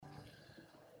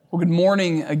Well, good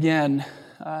morning again.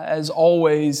 As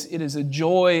always, it is a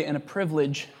joy and a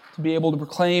privilege to be able to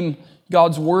proclaim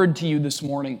God's Word to you this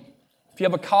morning. If you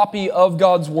have a copy of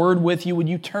God's Word with you, would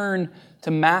you turn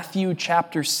to Matthew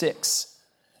chapter 6?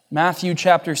 Matthew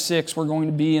chapter 6, we're going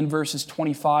to be in verses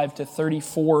 25 to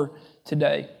 34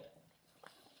 today.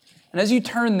 And as you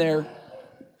turn there,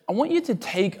 I want you to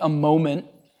take a moment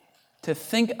to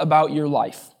think about your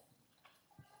life.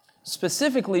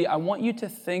 Specifically, I want you to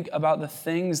think about the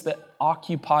things that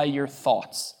occupy your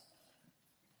thoughts.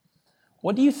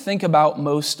 What do you think about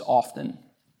most often?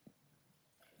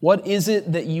 What is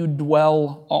it that you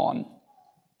dwell on?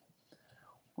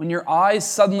 When your eyes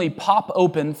suddenly pop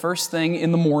open first thing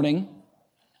in the morning,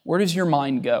 where does your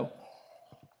mind go?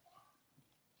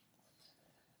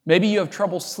 Maybe you have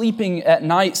trouble sleeping at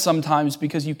night sometimes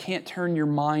because you can't turn your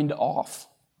mind off.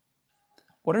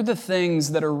 What are the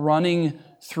things that are running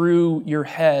through your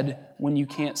head when you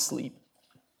can't sleep?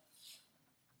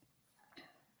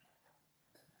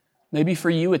 Maybe for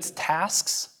you it's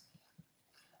tasks.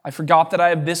 I forgot that I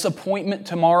have this appointment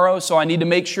tomorrow, so I need to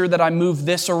make sure that I move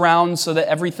this around so that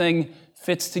everything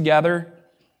fits together.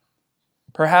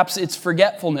 Perhaps it's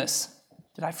forgetfulness.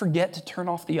 Did I forget to turn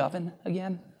off the oven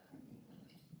again?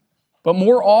 But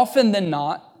more often than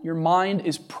not, your mind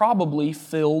is probably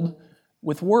filled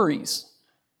with worries.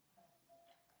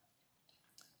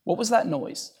 What was that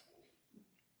noise?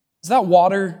 Is that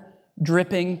water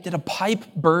dripping? Did a pipe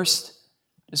burst?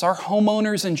 Does our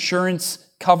homeowner's insurance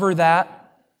cover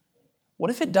that? What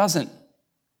if it doesn't?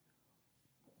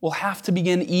 We'll have to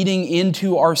begin eating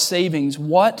into our savings.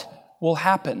 What will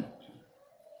happen?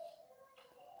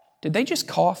 Did they just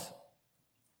cough?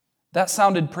 That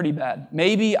sounded pretty bad.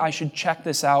 Maybe I should check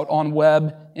this out on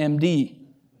WebMD.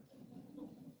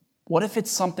 What if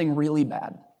it's something really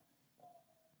bad?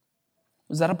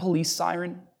 Was that a police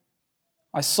siren?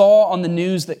 I saw on the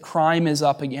news that crime is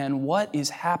up again. What is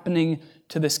happening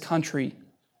to this country?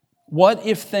 What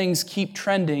if things keep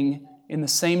trending in the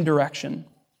same direction?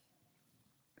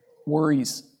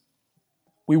 Worries.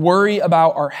 We worry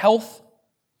about our health.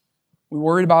 We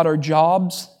worry about our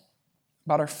jobs,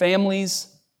 about our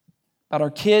families, about our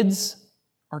kids,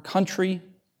 our country,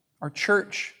 our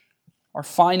church, our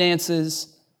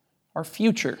finances, our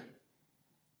future.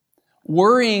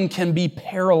 Worrying can be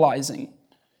paralyzing.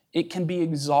 It can be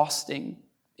exhausting.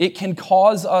 It can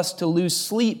cause us to lose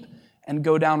sleep and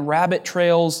go down rabbit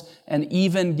trails and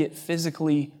even get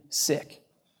physically sick.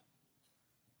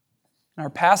 In our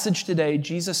passage today,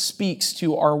 Jesus speaks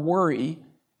to our worry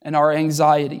and our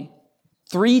anxiety.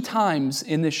 3 times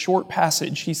in this short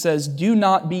passage, he says, "Do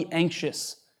not be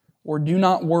anxious," or "do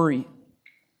not worry."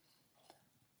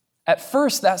 At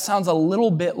first, that sounds a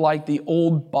little bit like the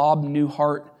old Bob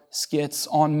Newhart skits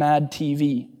on Mad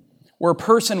TV, where a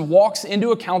person walks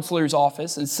into a counselor's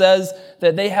office and says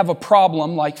that they have a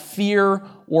problem like fear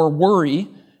or worry,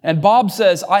 and Bob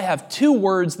says, "I have 2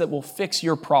 words that will fix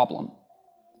your problem.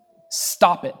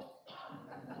 Stop it."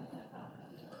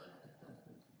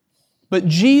 But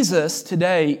Jesus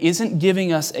today isn't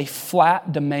giving us a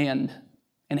flat demand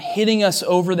and hitting us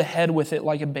over the head with it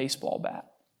like a baseball bat.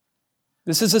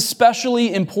 This is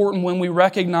especially important when we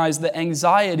recognize that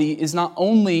anxiety is not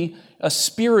only a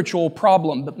spiritual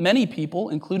problem, but many people,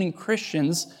 including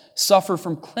Christians, suffer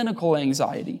from clinical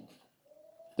anxiety.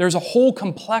 There's a whole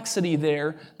complexity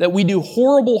there that we do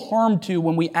horrible harm to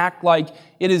when we act like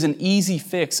it is an easy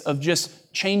fix of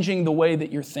just changing the way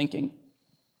that you're thinking.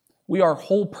 We are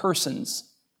whole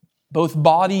persons, both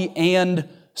body and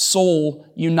soul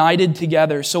united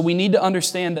together. So we need to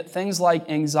understand that things like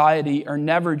anxiety are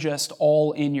never just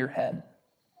all in your head.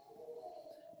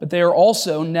 But they are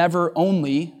also never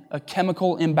only a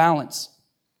chemical imbalance.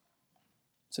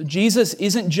 So Jesus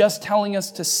isn't just telling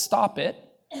us to stop it,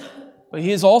 but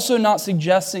he is also not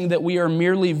suggesting that we are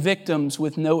merely victims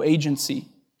with no agency.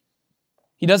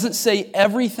 He doesn't say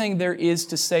everything there is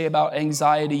to say about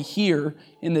anxiety here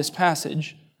in this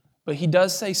passage, but he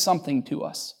does say something to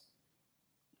us.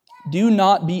 Do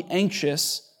not be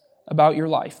anxious about your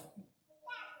life.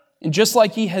 And just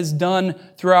like he has done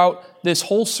throughout this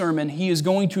whole sermon, he is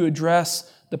going to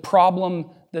address the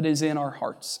problem that is in our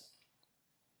hearts.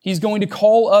 He's going to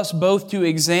call us both to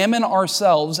examine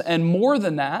ourselves and, more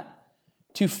than that,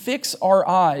 to fix our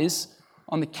eyes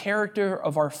on the character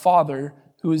of our Father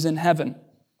who is in heaven.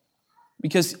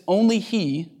 Because only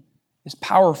he is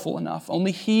powerful enough,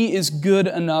 only he is good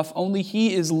enough, only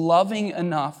he is loving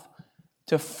enough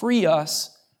to free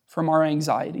us from our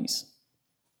anxieties.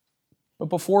 But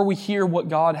before we hear what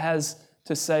God has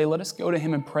to say, let us go to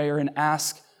him in prayer and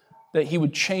ask that he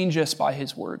would change us by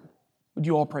his word. Would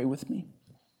you all pray with me?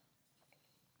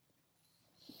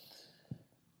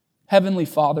 Heavenly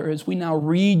Father, as we now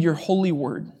read your holy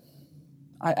word,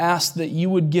 I ask that you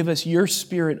would give us your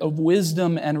spirit of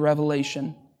wisdom and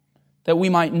revelation, that we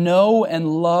might know and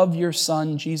love your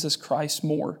Son, Jesus Christ,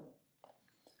 more.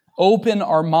 Open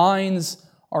our minds,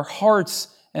 our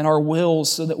hearts, and our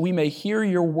wills so that we may hear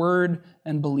your word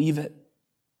and believe it.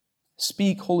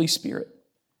 Speak, Holy Spirit.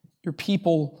 Your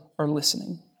people are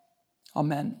listening.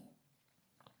 Amen.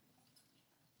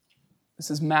 This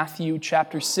is Matthew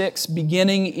chapter 6,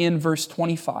 beginning in verse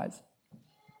 25.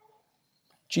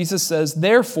 Jesus says,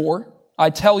 "Therefore,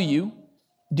 I tell you,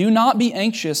 do not be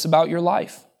anxious about your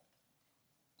life,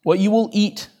 what you will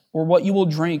eat or what you will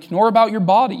drink, nor about your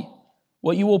body,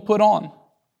 what you will put on.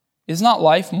 Is not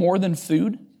life more than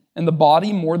food, and the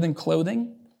body more than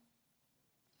clothing?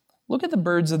 Look at the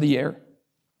birds of the air.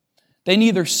 They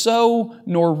neither sow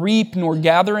nor reap nor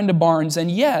gather into barns,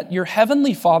 and yet your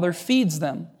heavenly Father feeds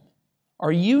them.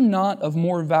 Are you not of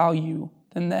more value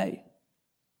than they?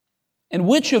 And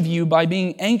which of you, by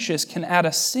being anxious, can add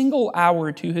a single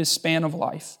hour to his span of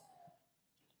life?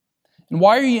 And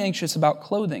why are you anxious about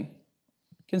clothing?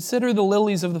 Consider the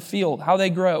lilies of the field, how they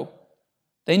grow.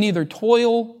 They neither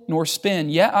toil nor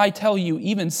spin. Yet I tell you,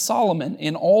 even Solomon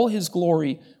in all his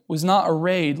glory was not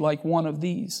arrayed like one of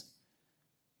these.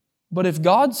 But if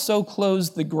God so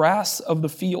clothes the grass of the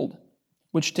field,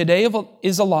 which today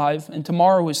is alive and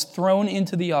tomorrow is thrown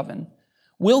into the oven,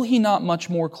 will he not much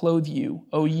more clothe you,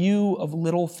 O you of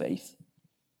little faith?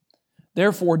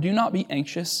 Therefore, do not be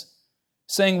anxious,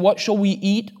 saying, what shall we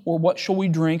eat, or what shall we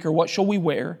drink, or what shall we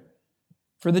wear?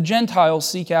 For the Gentiles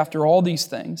seek after all these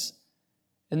things,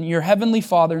 and your heavenly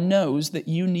Father knows that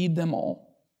you need them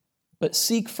all. But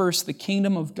seek first the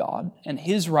kingdom of God and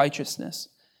his righteousness,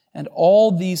 and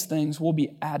all these things will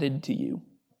be added to you.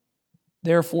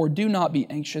 Therefore, do not be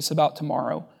anxious about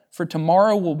tomorrow, for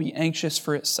tomorrow will be anxious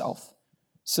for itself.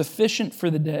 Sufficient for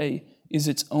the day is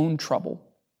its own trouble."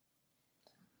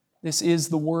 This is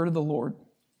the word of the Lord.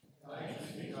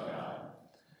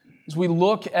 As we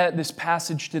look at this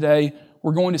passage today,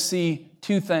 we're going to see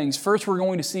two things. First, we're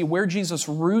going to see where Jesus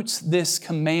roots this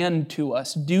command to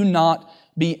us. Do not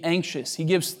be anxious. He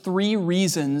gives three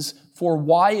reasons for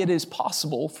why it is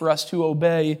possible for us to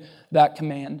obey that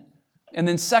command. And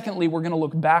then secondly, we're going to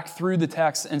look back through the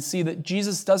text and see that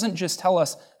Jesus doesn't just tell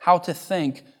us how to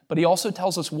think, but he also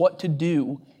tells us what to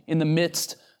do in the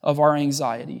midst of our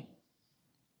anxiety.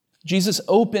 Jesus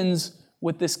opens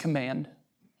with this command: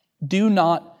 do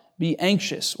not be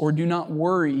anxious, or do not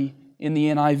worry in the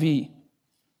NIV.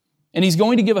 And he's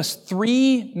going to give us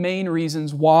three main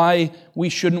reasons why we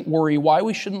shouldn't worry, why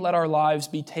we shouldn't let our lives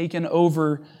be taken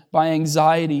over by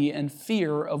anxiety and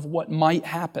fear of what might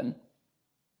happen.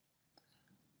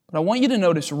 But I want you to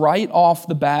notice right off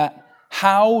the bat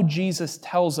how Jesus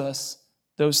tells us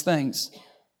those things.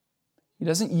 He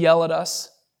doesn't yell at us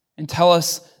and tell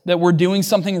us that we're doing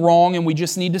something wrong and we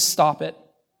just need to stop it.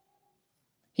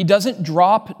 He doesn't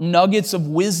drop nuggets of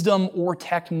wisdom or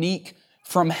technique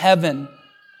from heaven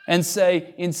and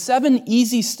say, in 7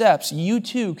 easy steps, you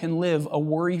too can live a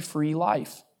worry-free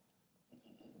life.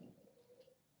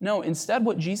 No, instead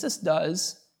what Jesus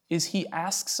does is he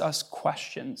asks us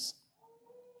questions.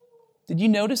 Did you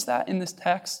notice that in this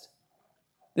text?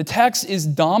 The text is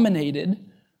dominated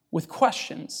with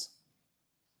questions.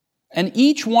 And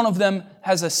each one of them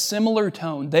has a similar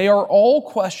tone. They are all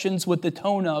questions with the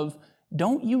tone of,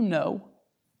 don't you know?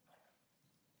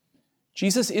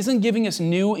 Jesus isn't giving us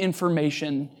new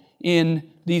information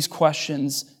in these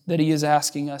questions that he is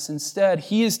asking us. Instead,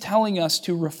 he is telling us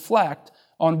to reflect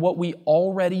on what we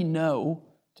already know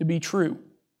to be true.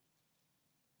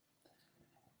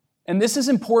 And this is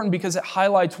important because it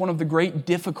highlights one of the great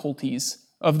difficulties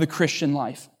of the Christian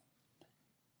life.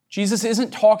 Jesus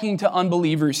isn't talking to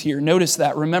unbelievers here. Notice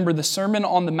that. Remember, the Sermon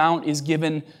on the Mount is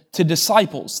given to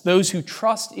disciples, those who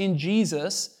trust in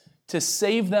Jesus to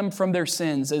save them from their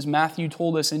sins, as Matthew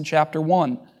told us in chapter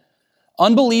 1.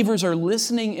 Unbelievers are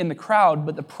listening in the crowd,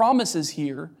 but the promises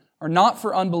here are not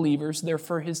for unbelievers, they're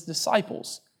for his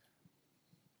disciples.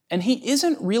 And he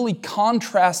isn't really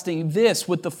contrasting this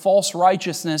with the false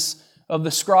righteousness of the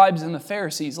scribes and the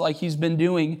Pharisees like he's been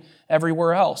doing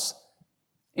everywhere else.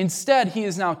 Instead, he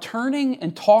is now turning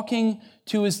and talking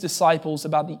to his disciples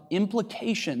about the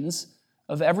implications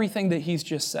of everything that he's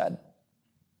just said.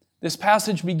 This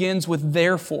passage begins with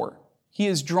therefore. He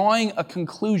is drawing a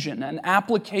conclusion, an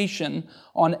application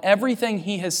on everything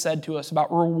he has said to us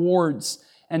about rewards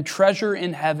and treasure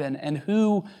in heaven and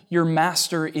who your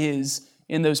master is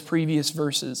in those previous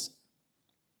verses.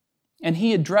 And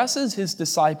he addresses his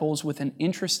disciples with an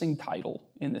interesting title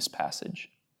in this passage.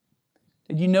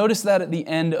 Did you notice that at the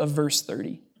end of verse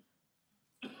 30?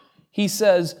 He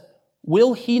says,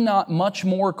 will he not much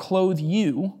more clothe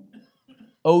you,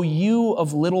 O you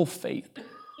of little faith?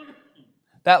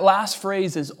 That last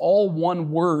phrase is all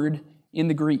one word in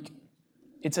the Greek.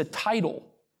 It's a title.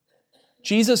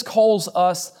 Jesus calls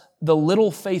us the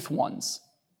little faith ones.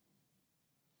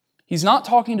 He's not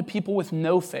talking to people with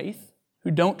no faith,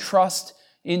 who don't trust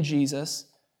in Jesus.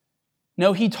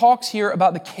 No, he talks here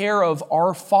about the care of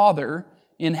our Father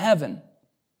in heaven.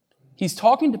 He's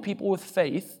talking to people with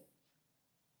faith,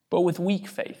 but with weak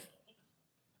faith.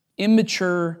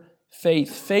 Immature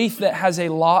faith. Faith that has a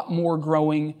lot more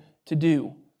growing to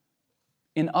do.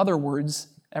 In other words,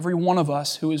 every one of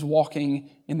us who is walking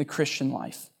in the Christian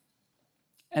life.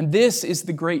 And this is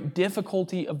the great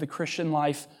difficulty of the Christian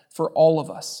life for all of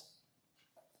us.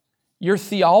 Your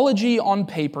theology on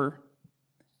paper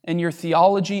and your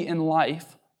theology in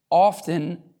life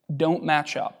often don't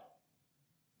match up.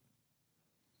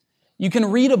 You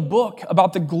can read a book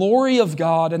about the glory of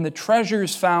God and the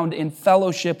treasures found in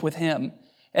fellowship with Him.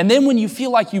 And then when you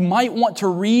feel like you might want to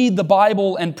read the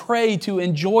Bible and pray to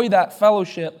enjoy that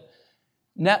fellowship,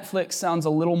 Netflix sounds a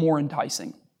little more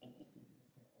enticing.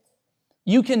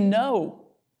 You can know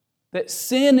that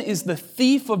sin is the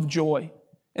thief of joy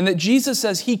and that Jesus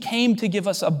says He came to give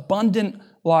us abundant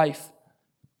life,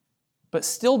 but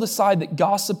still decide that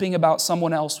gossiping about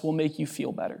someone else will make you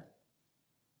feel better.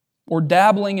 Or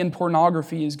dabbling in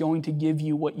pornography is going to give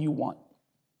you what you want.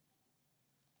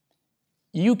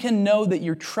 You can know that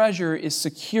your treasure is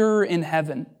secure in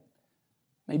heaven.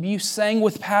 Maybe you sang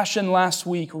with passion last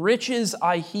week, "Riches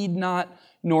I heed not,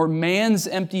 nor man's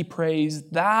empty praise,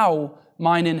 thou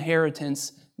mine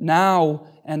inheritance, now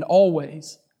and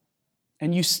always."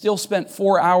 And you still spent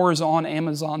 4 hours on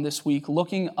Amazon this week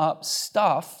looking up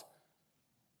stuff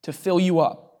to fill you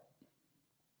up.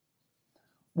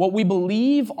 What we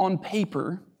believe on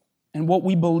paper and what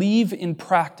we believe in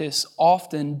practice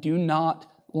often do not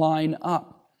line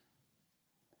up.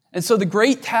 And so the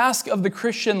great task of the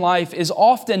Christian life is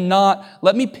often not,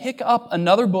 let me pick up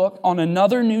another book on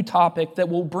another new topic that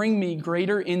will bring me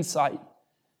greater insight.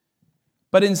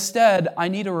 But instead, I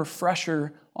need a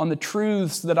refresher on the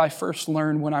truths that I first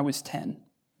learned when I was 10.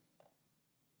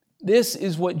 This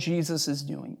is what Jesus is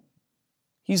doing.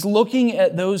 He's looking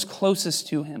at those closest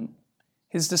to Him,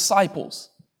 His disciples,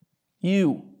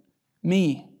 you,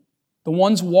 me, the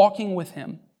ones walking with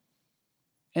Him.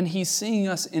 And He's seeing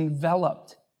us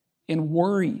enveloped in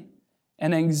worry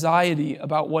and anxiety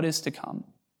about what is to come.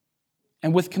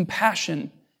 And with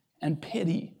compassion and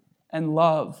pity and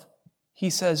love, He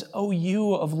says, "Oh,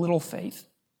 you of little faith,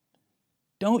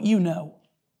 don't you know?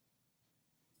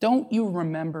 Don't you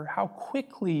remember how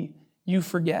quickly you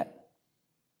forget?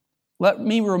 Let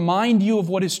me remind you of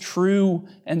what is true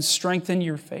and strengthen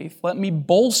your faith. Let me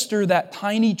bolster that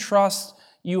tiny trust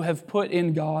you have put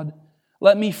in God.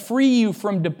 Let me free you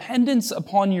from dependence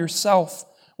upon yourself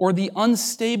or the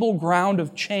unstable ground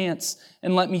of chance,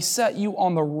 and let me set you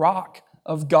on the rock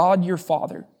of God your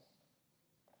Father."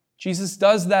 Jesus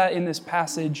does that in this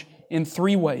passage in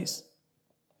 3 ways.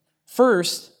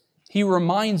 First, He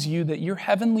reminds you that your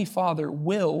heavenly Father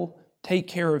will take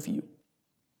care of you.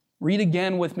 Read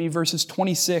again with me verses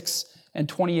 26 and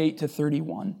 28 to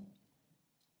 31.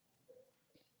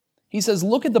 He says,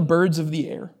 "Look at the birds of the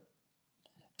air.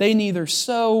 They neither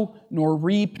sow nor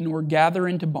reap nor gather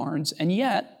into barns, and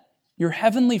yet your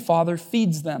heavenly Father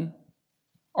feeds them.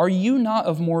 Are you not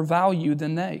of more value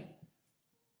than they?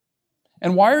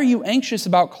 And why are you anxious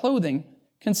about clothing?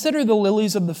 Consider the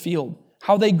lilies of the field,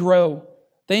 how they grow.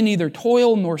 They neither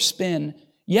toil nor spin.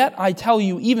 Yet I tell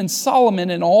you, even Solomon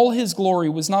in all his glory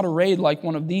was not arrayed like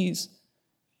one of these.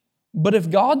 But if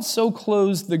God so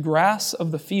clothes the grass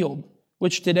of the field,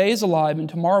 which today is alive and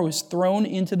tomorrow is thrown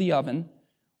into the oven,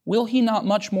 will He not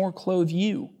much more clothe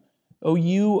you, O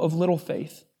you of little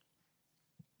faith?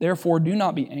 Therefore do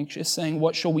not be anxious, saying,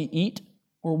 what shall we eat,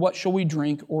 or what shall we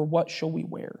drink, or what shall we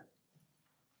wear?"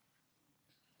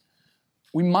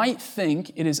 We might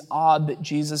think it is odd that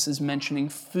Jesus is mentioning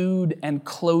food and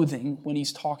clothing when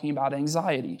He's talking about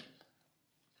anxiety.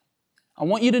 I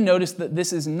want you to notice that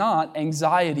this is not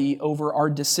anxiety over our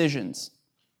decisions.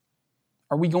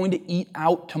 Are we going to eat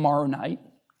out tomorrow night,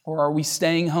 or are we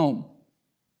staying home?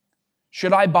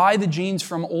 Should I buy the jeans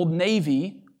from Old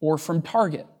Navy or from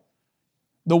Target?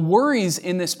 The worries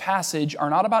in this passage are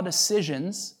not about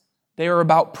decisions, they are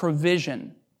about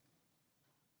provision.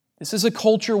 This is a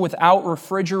culture without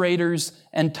refrigerators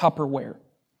and Tupperware.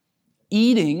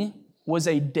 Eating was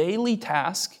a daily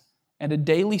task and a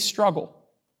daily struggle.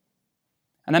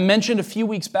 And I mentioned a few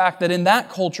weeks back that in that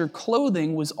culture,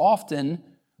 clothing was often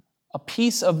a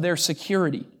piece of their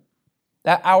security.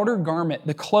 That outer garment,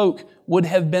 the cloak, would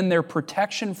have been their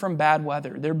protection from bad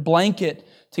weather, their blanket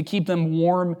to keep them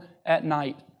warm at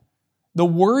night. The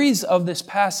worries of this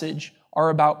passage are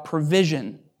about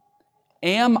provision.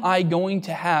 Am I going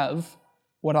to have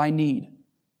what I need?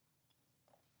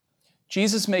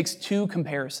 Jesus makes two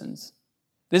comparisons.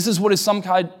 This is what is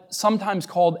sometimes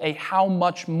called a how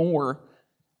much more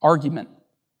argument.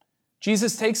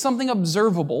 Jesus takes something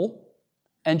observable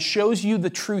and shows you the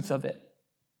truth of it.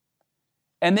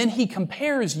 And then he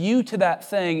compares you to that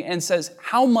thing and says,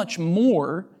 how much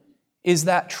more is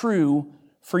that true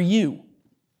for you?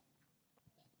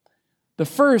 The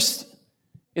first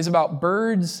is about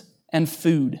birds and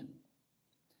food.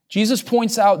 Jesus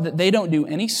points out that they don't do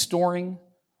any storing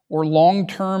or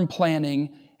long-term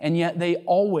planning, and yet they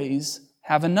always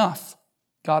have enough.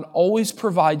 God always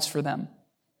provides for them.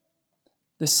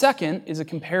 The second is a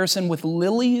comparison with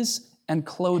lilies and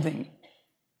clothing.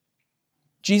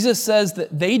 Jesus says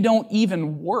that they don't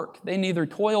even work. They neither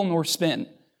toil nor spin.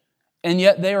 And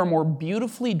yet they are more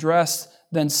beautifully dressed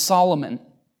than Solomon,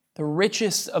 the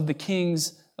richest of the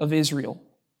kings of Israel.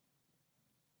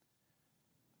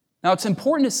 Now, it's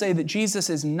important to say that Jesus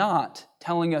is not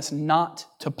telling us not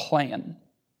to plan.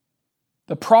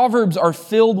 The Proverbs are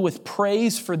filled with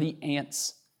praise for the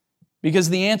ants because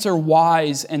the ants are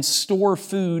wise and store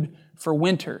food for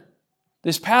winter.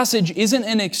 This passage isn't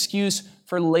an excuse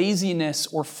for laziness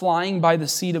or flying by the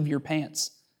seat of your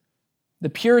pants. The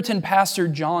Puritan pastor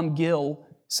John Gill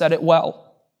said it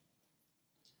well.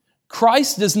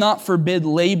 Christ does not forbid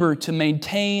labor to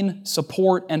maintain,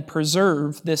 support, and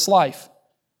preserve this life,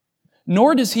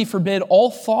 nor does he forbid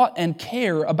all thought and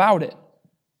care about it.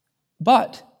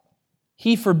 But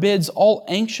he forbids all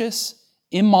anxious,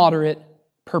 immoderate,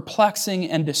 perplexing,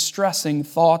 and distressing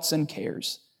thoughts and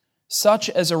cares, such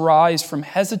as arise from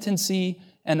hesitancy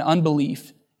and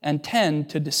unbelief and tend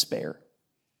to despair.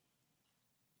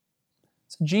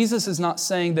 So Jesus is not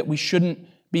saying that we shouldn't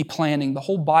be planning. The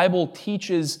whole Bible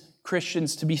teaches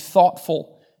Christians to be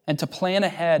thoughtful and to plan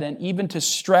ahead and even to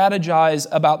strategize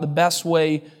about the best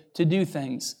way to do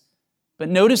things. But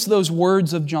notice those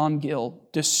words of John Gill,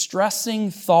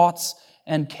 distressing thoughts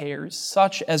and cares,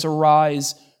 such as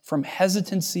arise from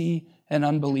hesitancy and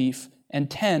unbelief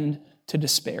and tend to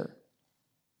despair.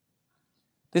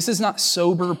 This is not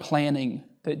sober planning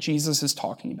that Jesus is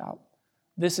talking about.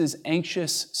 This is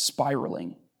anxious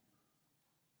spiraling.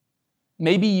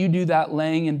 Maybe you do that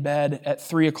laying in bed at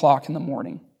 3 o'clock in the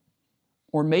morning.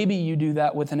 Or maybe you do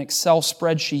that with an Excel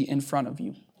spreadsheet in front of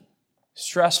you,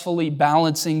 stressfully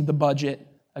balancing the budget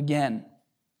again.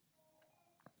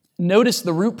 Notice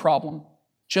the root problem,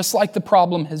 just like the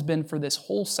problem has been for this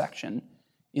whole section,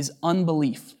 is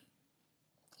unbelief.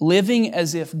 Living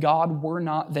as if God were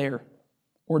not there,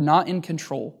 or not in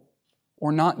control,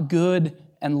 or not good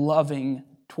and loving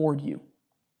toward you.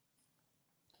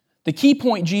 The key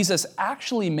point Jesus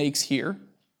actually makes here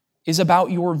is about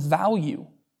your value.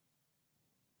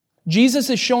 Jesus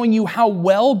is showing you how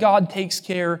well God takes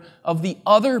care of the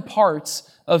other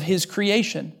parts of His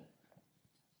creation.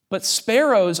 But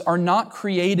sparrows are not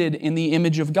created in the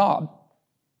image of God.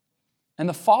 And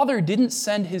the Father didn't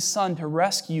send His Son to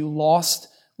rescue lost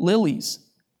lilies.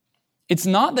 It's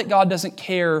not that God doesn't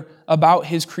care about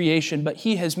His creation, but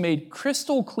He has made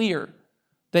crystal clear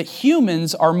that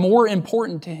humans are more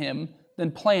important to Him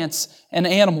than plants and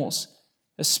animals,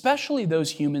 especially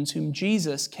those humans whom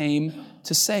Jesus came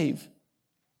to save.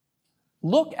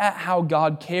 Look at how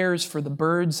God cares for the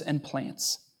birds and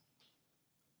plants.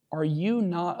 Are you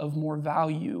not of more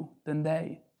value than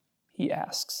they? He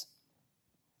asks.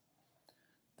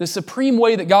 The supreme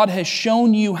way that God has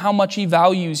shown you how much He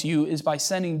values you is by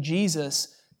sending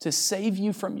Jesus to save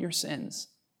you from your sins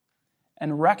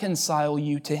and reconcile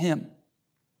you to Him.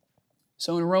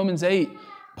 So in Romans 8,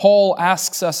 Paul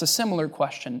asks us a similar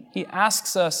question. He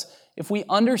asks us if we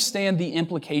understand the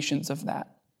implications of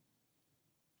that.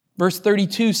 Verse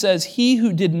 32 says, "He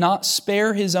who did not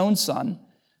spare His own Son,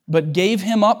 but gave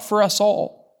Him up for us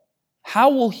all, how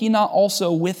will He not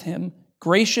also with Him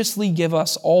graciously give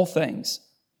us all things?"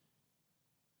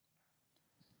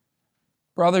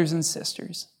 Brothers and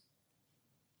sisters,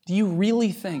 do you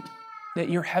really think that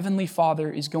your Heavenly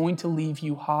Father is going to leave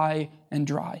you high and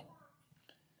dry?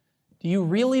 Do you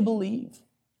really believe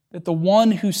that the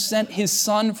one who sent His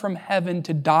Son from heaven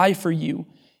to die for you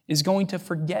is going to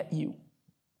forget you?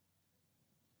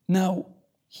 No,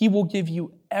 He will give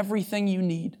you everything you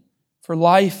need for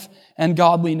life and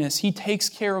godliness. He takes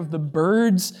care of the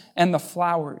birds and the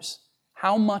flowers.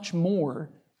 How much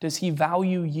more does He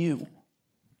value you?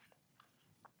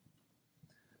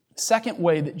 The Second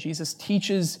way that Jesus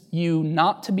teaches you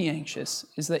not to be anxious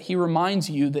is that he reminds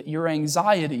you that your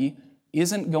anxiety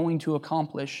isn't going to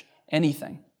accomplish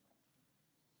anything.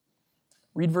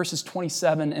 Read verses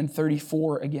 27 and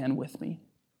 34 again with me.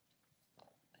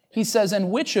 He says,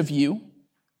 "And which of you,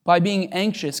 by being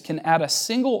anxious, can add a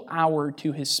single hour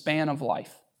to his span of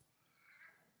life?"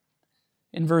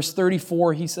 In verse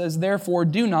 34, he says, "Therefore,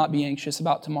 do not be anxious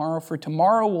about tomorrow, for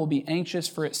tomorrow will be anxious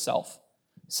for itself.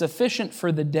 Sufficient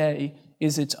for the day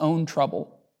is its own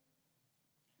trouble."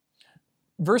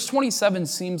 Verse 27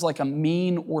 seems like a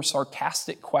mean or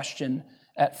sarcastic question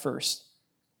at first,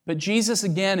 but Jesus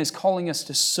again is calling us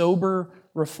to sober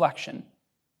reflection.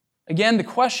 Again, the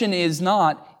question is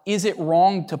not, is it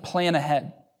wrong to plan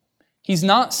ahead? He's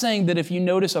not saying that if you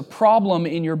notice a problem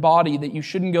in your body that you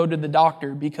shouldn't go to the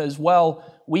doctor because, well,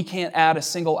 we can't add a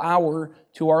single hour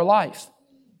to our life.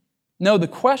 No, the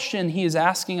question he is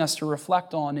asking us to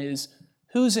reflect on is,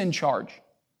 who's in charge?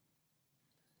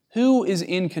 Who is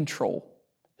in control?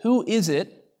 Who is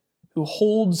it who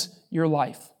holds your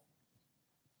life?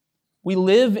 We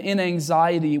live in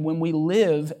anxiety when we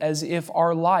live as if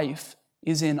our life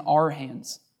is in our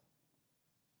hands.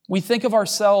 We think of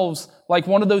ourselves like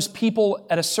one of those people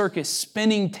at a circus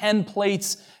spinning 10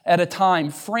 plates at a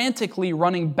time, frantically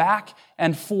running back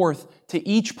and forth to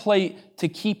each plate to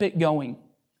keep it going,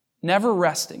 never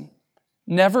resting,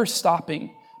 never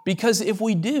stopping, because if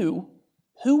we do,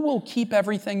 who will keep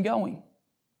everything going?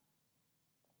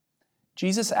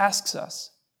 Jesus asks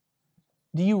us,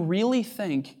 do you really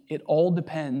think it all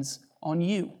depends on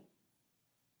you?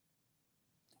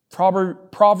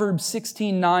 Proverbs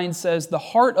 16:9 says, "The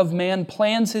heart of man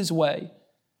plans his way,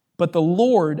 but the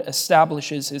Lord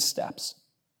establishes his steps."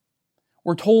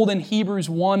 We're told in Hebrews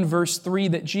 1 verse 3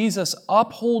 that Jesus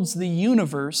upholds the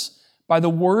universe by the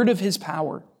word of his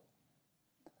power.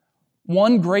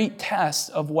 One great test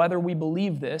of whether we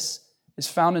believe this is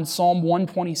found in Psalm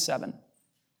 127.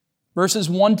 Verses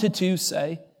 1 to 2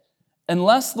 say,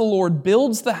 "Unless the Lord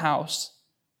builds the house,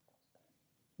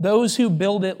 those who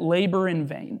build it labor in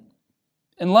vain.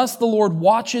 Unless the Lord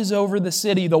watches over the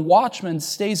city, the watchman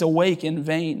stays awake in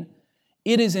vain.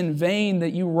 It is in vain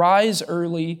that you rise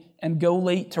early and go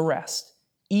late to rest,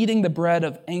 eating the bread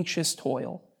of anxious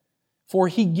toil, for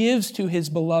he gives to his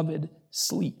beloved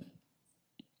sleep."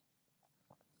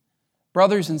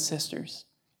 Brothers and sisters,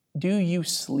 do you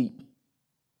sleep?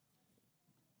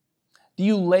 Do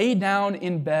you lay down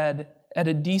in bed at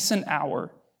a decent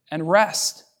hour and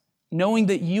rest, knowing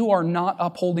that you are not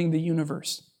upholding the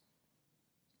universe?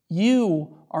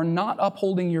 You are not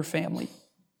upholding your family.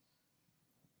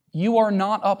 You are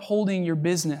not upholding your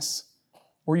business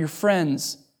or your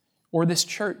friends or this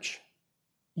church.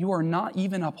 You are not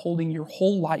even upholding your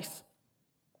whole life.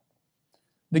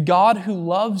 The God who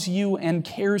loves you and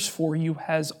cares for you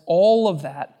has all of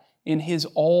that in his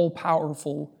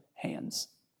all-powerful hands.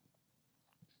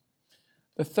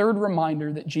 The third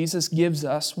reminder that Jesus gives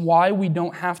us why we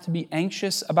don't have to be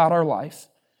anxious about our life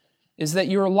is that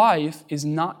your life is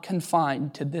not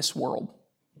confined to this world.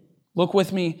 Look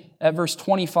with me at verse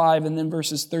 25 and then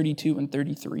verses 32 and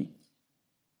 33.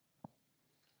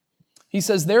 He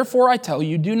says, "Therefore I tell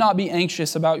you, do not be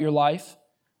anxious about your life,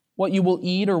 what you will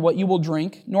eat or what you will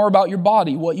drink, nor about your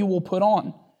body, what you will put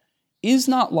on. Is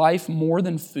not life more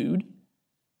than food,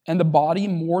 and the body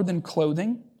more than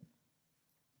clothing?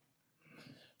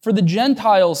 For the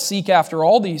Gentiles seek after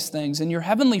all these things, and your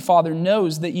heavenly Father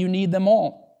knows that you need them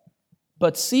all.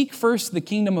 But seek first the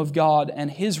kingdom of God and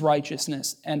his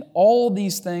righteousness, and all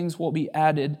these things will be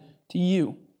added to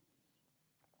you."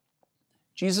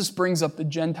 Jesus brings up the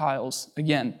Gentiles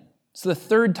again. It's the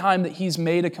third time that he's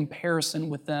made a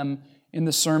comparison with them in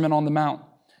the Sermon on the Mount.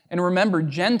 And remember,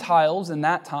 Gentiles in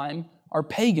that time are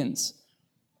pagans.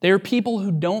 They are people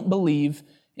who don't believe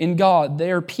in God.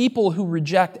 They are people who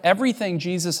reject everything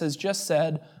Jesus has just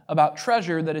said about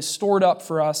treasure that is stored up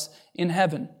for us in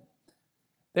heaven.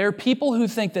 They are people who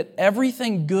think that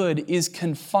everything good is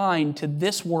confined to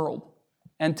this world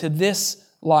and to this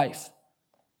life.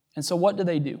 And so what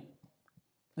do?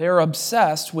 They are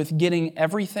obsessed with getting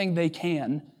everything they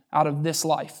can out of this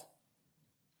life.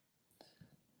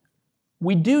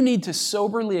 We do need to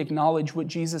soberly acknowledge what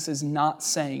Jesus is not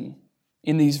saying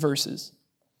in these verses.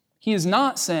 He is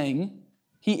saying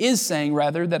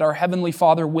that our Heavenly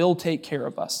Father will take care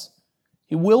of us.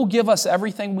 He will give us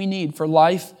everything we need for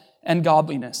life and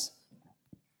godliness.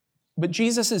 But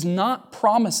Jesus is not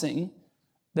promising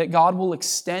that God will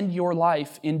extend your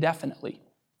life indefinitely.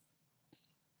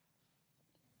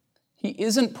 He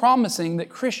isn't promising that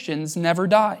Christians never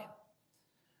die.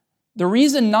 The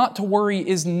reason not to worry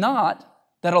is not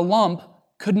that a lump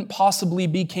couldn't possibly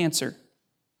be cancer.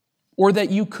 or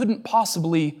that you couldn't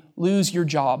possibly lose your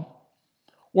job,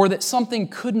 or that something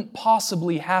couldn't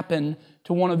possibly happen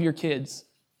to one of your kids.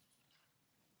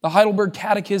 The Heidelberg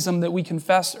Catechism that we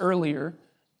confessed earlier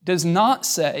does not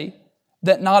say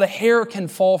that not a hair can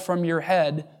fall from your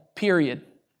head, period.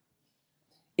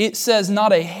 It says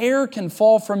not a hair can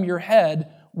fall from your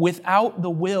head without the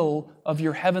will of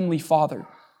your heavenly Father.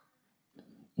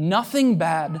 Nothing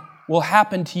bad will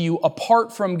happen to you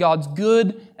apart from God's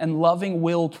good and loving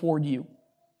will toward you.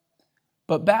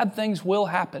 But bad things will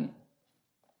happen.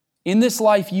 In this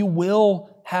life, you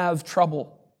will have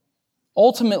trouble.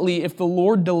 Ultimately, if the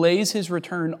Lord delays His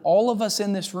return, all of us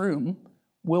in this room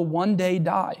will one day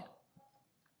die.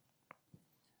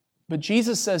 But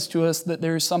Jesus says to us that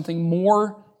there is something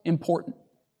more important,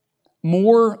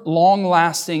 more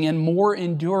long-lasting, and more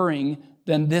enduring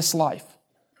than this life.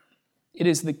 It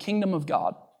is the kingdom of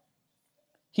God.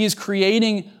 He is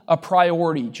creating a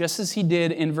priority, just as He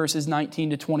did in verses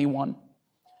 19 to 21.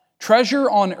 Treasure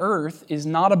on earth is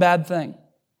not a bad thing.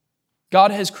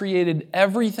 God has created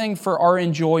everything for our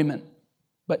enjoyment,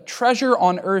 but treasure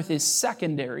on earth is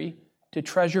secondary to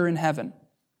treasure in heaven.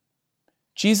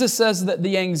 Jesus says that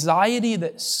the anxiety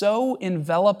that so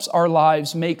envelops our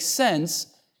lives makes sense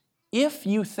if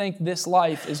you think this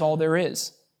life is all there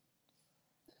is.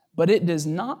 But it does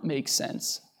not make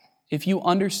sense if you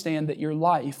understand that your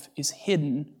life is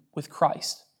hidden with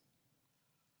Christ.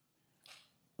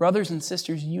 Brothers and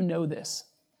sisters, you know this.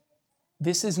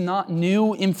 This is not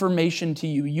new information to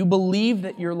you. You believe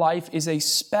that your life is a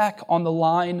speck on the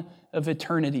line of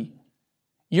eternity.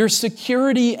 Your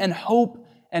security and hope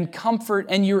and comfort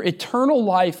and your eternal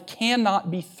life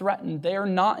cannot be threatened. They are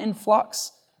not in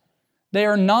flux. They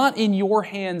are not in your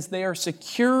hands. They are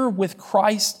secure with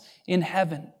Christ in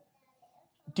heaven.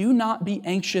 Do not be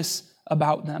anxious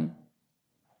about them,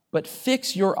 but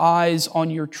fix your eyes on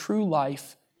your true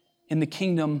life in the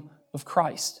kingdom of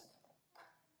Christ.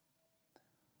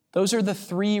 Those are the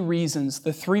three reasons,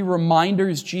 the three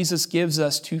reminders Jesus gives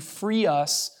us to free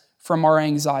us from our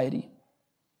anxiety.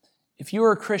 If you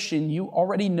are a Christian, you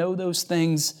already know those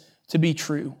things to be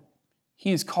true.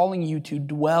 He is calling you to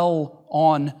dwell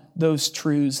on those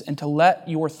truths and to let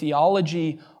your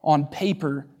theology on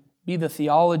paper be the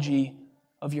theology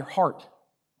of your heart,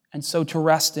 and so to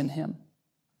rest in Him.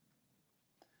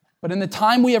 But in the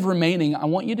time we have remaining, I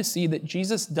want you to see that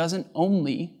Jesus doesn't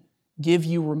only give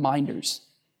you reminders.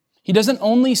 He doesn't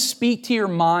only speak to your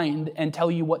mind and tell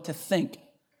you what to think.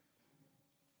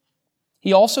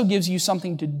 He also gives you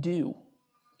something to do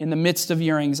in the midst of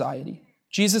your anxiety.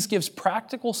 Jesus gives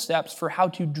practical steps for how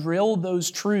to drill those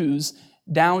truths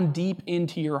down deep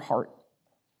into your heart.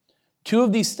 Two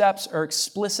of these steps are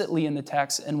explicitly in the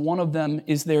text, and one of them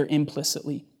is there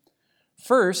implicitly.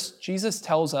 First, Jesus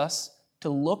tells us to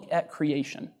look at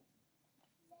creation.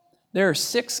 There are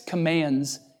 6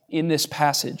 commands in this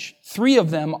passage. 3 of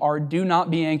them are do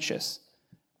not be anxious,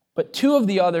 but 2 of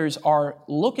the others are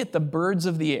look at the birds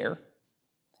of the air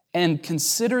and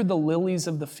consider the lilies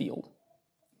of the field.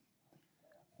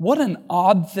 What an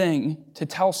odd thing to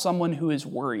tell someone who is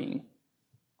worrying.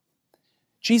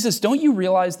 Jesus, don't you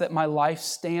realize that my life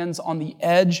stands on the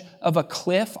edge of a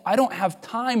cliff? I don't have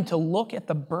time to look at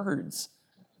the birds.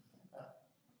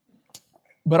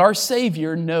 But our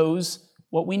Savior knows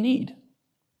what we need.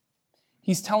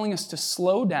 He's telling us to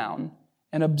slow down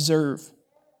and observe.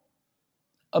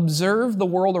 Observe the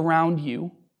world around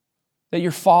you that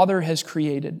your Father has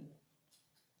created.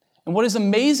 And what is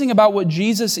amazing about what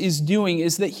Jesus is doing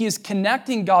is that He is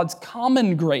connecting God's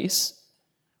common grace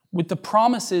with the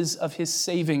promises of His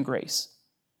saving grace.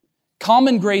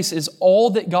 Common grace is all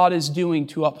that God is doing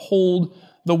to uphold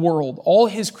the world, all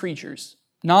His creatures,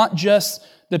 not just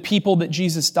the people that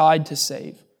Jesus died to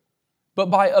save. But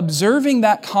by observing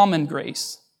that common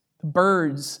grace, the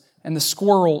birds and the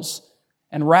squirrels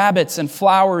and rabbits and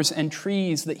flowers and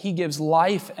trees that He gives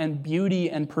life and beauty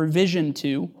and provision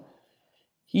to,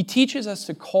 He teaches us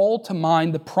to call to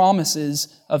mind the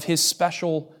promises of His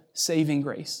special saving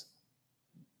grace.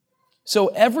 So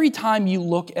every time you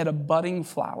look at a budding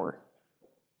flower,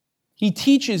 He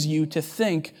teaches you to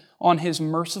think on His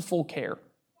merciful care.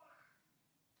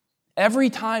 Every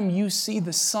time you see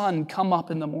the sun come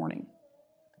up in the morning,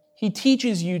 He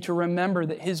teaches you to remember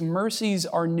that His mercies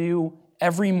are new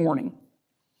every morning.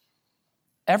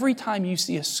 Every time you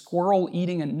see a squirrel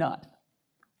eating a nut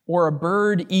or a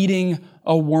bird eating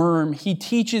a worm, He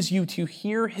teaches you to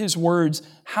hear His words.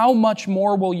 How much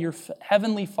more will your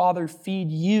heavenly Father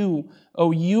feed you,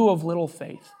 O you of little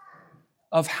faith?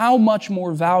 Of how much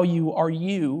more value are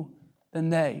you than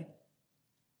they?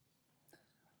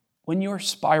 When you're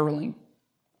spiraling,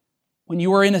 when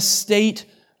you are in a state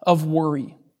of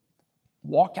worry,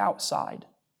 walk outside.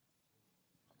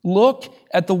 Look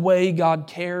at the way God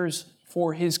cares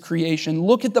for His creation.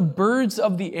 Look at the birds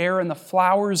of the air and the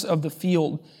flowers of the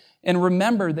field, and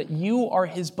remember that you are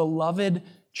His beloved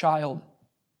child.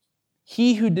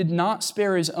 He who did not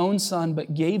spare His own Son,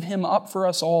 but gave Him up for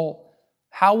us all,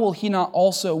 how will He not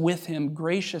also with Him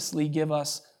graciously give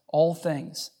us all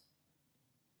things?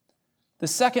 The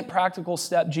second practical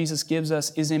step Jesus gives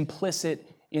us is implicit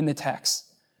in the text.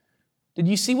 Did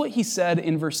you see what He said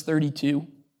in verse 32?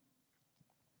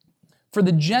 For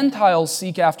the Gentiles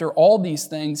seek after all these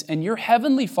things, and your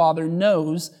heavenly Father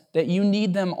knows that you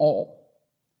need them all.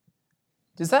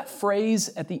 Does that phrase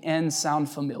at the end sound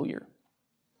familiar?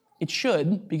 It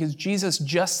should, because Jesus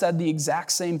just said the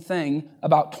exact same thing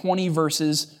about 20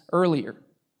 verses earlier.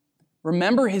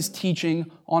 Remember His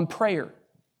teaching on prayer.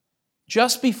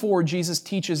 Just before Jesus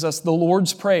teaches us the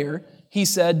Lord's Prayer, He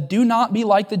said, "Do not be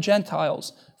like the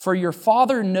Gentiles, for your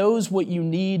Father knows what you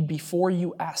need before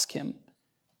you ask Him.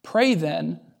 Pray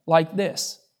then like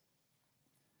this."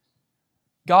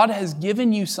 God has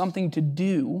given you something to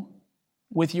do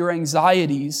with your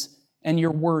anxieties and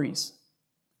your worries.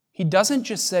 He doesn't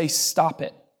just say, stop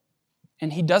it.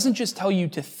 And He doesn't just tell you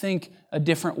to think a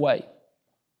different way.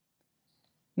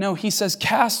 No, He says,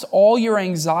 cast all your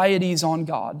anxieties on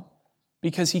God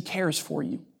because He cares for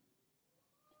you.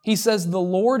 He says, the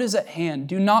Lord is at hand.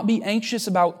 Do not be anxious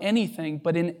about anything,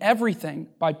 but in everything,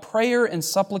 by prayer and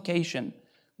supplication,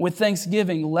 with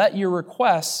thanksgiving, let your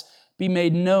requests be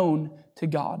made known to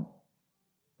God.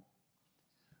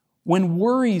 When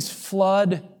worries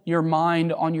flood your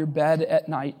mind on your bed at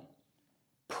night,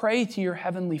 pray to your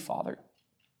heavenly Father.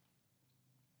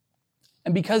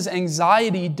 And because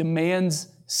anxiety demands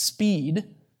speed,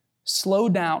 slow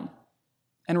down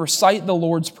and recite the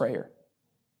Lord's Prayer.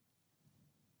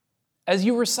 As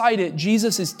you recite it,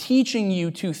 Jesus is teaching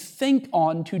you to think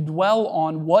on, to dwell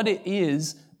on what it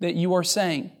is that you are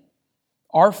saying.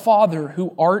 Our Father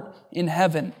who art in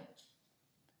heaven.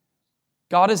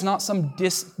 God is not some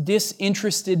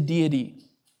disinterested deity.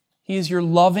 He is your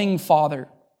loving Father.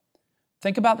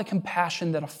 Think about the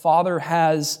compassion that a father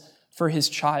has for his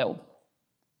child.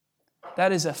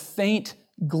 That is a faint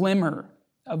glimmer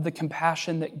of the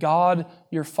compassion that God,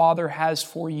 your Father, has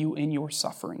for you in your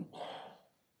suffering.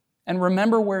 And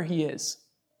remember where He is.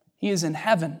 He is in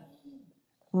heaven,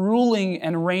 ruling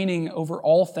and reigning over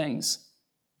all things.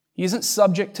 He isn't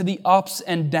subject to the ups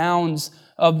and downs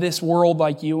of this world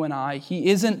like you and I. He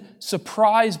isn't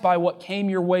surprised by what came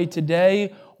your way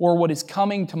today or what is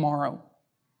coming tomorrow.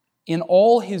 In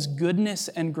all His goodness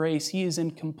and grace, He is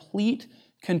in complete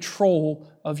control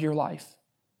of your life.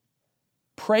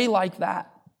 Pray like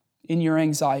that in your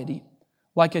anxiety.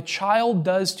 Like a child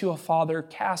does to a father,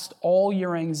 cast all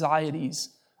your anxieties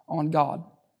on God.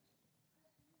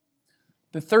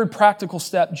 The third practical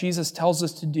step Jesus tells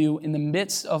us to do in the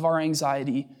midst of our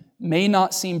anxiety may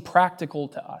not seem practical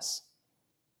to us.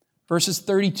 Verses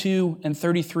 32 and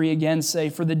 33 again say,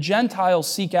 "For the Gentiles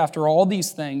seek after all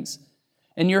these things,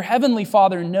 and your heavenly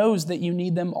Father knows that you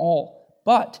need them all.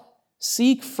 But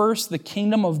seek first the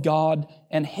kingdom of God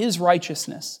and His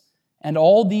righteousness, and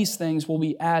all these things will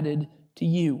be added to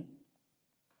you."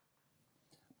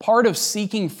 Part of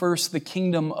seeking first the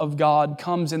kingdom of God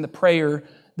comes in the prayer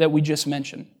that we just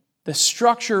mentioned. The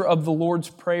structure of the Lord's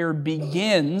Prayer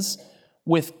begins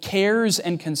with cares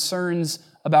and concerns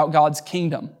about God's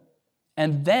kingdom.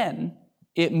 And then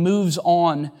it moves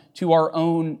on to our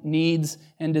own needs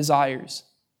and desires.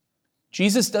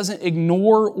 Jesus doesn't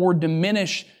ignore or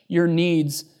diminish your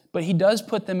needs, but He does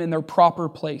put them in their proper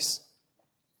place.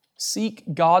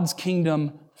 Seek God's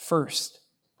kingdom first.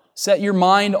 Set your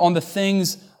mind on the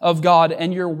things of God,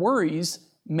 and your worries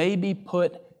may be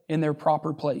put in their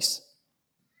proper place.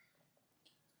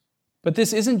 But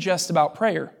this isn't just about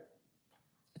prayer.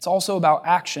 It's also about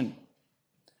action.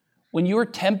 When you are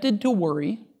tempted to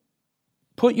worry,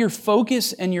 put your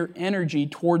focus and your energy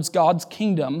towards God's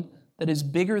kingdom that is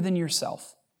bigger than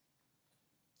yourself.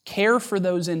 Care for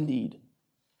those in need.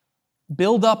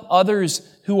 Build up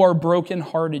others who are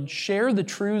brokenhearted. Share the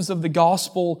truths of the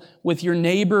gospel with your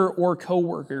neighbor or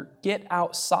coworker. Get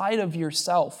outside of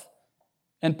yourself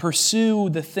and pursue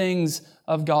the things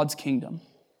of God's kingdom.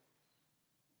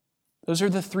 Those are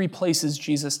the three places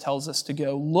Jesus tells us to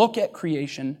go. Look at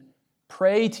creation,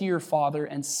 pray to your Father,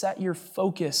 and set your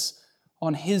focus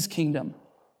on His kingdom.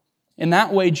 In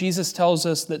that way, Jesus tells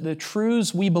us that the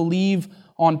truths we believe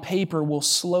on paper will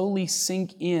slowly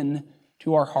sink in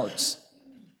to our hearts.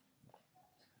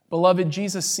 Beloved,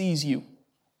 Jesus sees you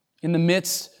in the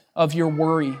midst of your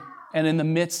worry and in the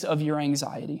midst of your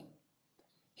anxiety.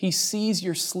 He sees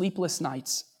your sleepless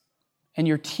nights, and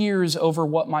your tears over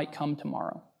what might come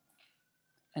tomorrow.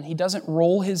 And he doesn't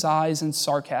roll his eyes in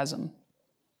sarcasm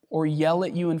or yell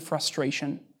at you in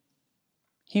frustration.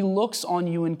 He looks on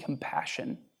you in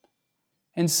compassion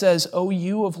and says, "O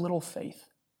you of little faith,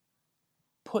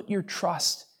 put your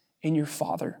trust in your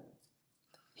Father.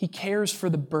 He cares for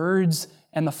the birds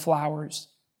and the flowers.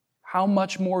 How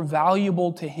much more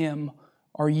valuable to him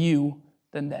are you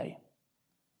than they?"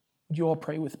 Would you all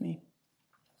pray with me?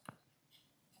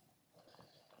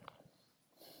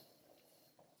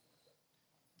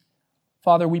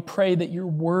 Father, we pray that your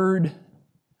word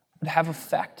would have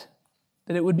effect,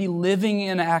 that it would be living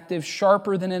and active,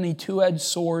 sharper than any two-edged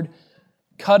sword,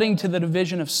 cutting to the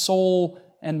division of soul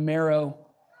and marrow.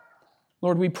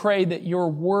 Lord, we pray that your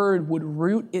word would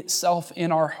root itself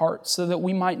in our hearts so that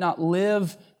we might not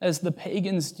live as the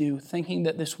pagans do, thinking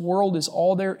that this world is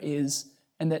all there is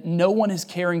and that no one is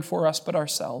caring for us but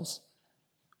ourselves.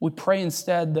 We pray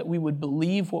instead that we would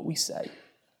believe what we say,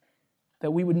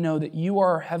 that we would know that you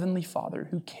are our Heavenly Father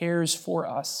who cares for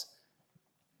us,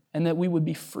 and that we would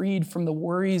be freed from the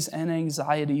worries and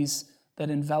anxieties that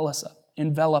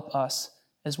envelop us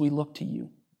as we look to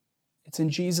you. It's in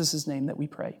Jesus' name that we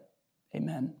pray.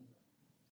 Amen.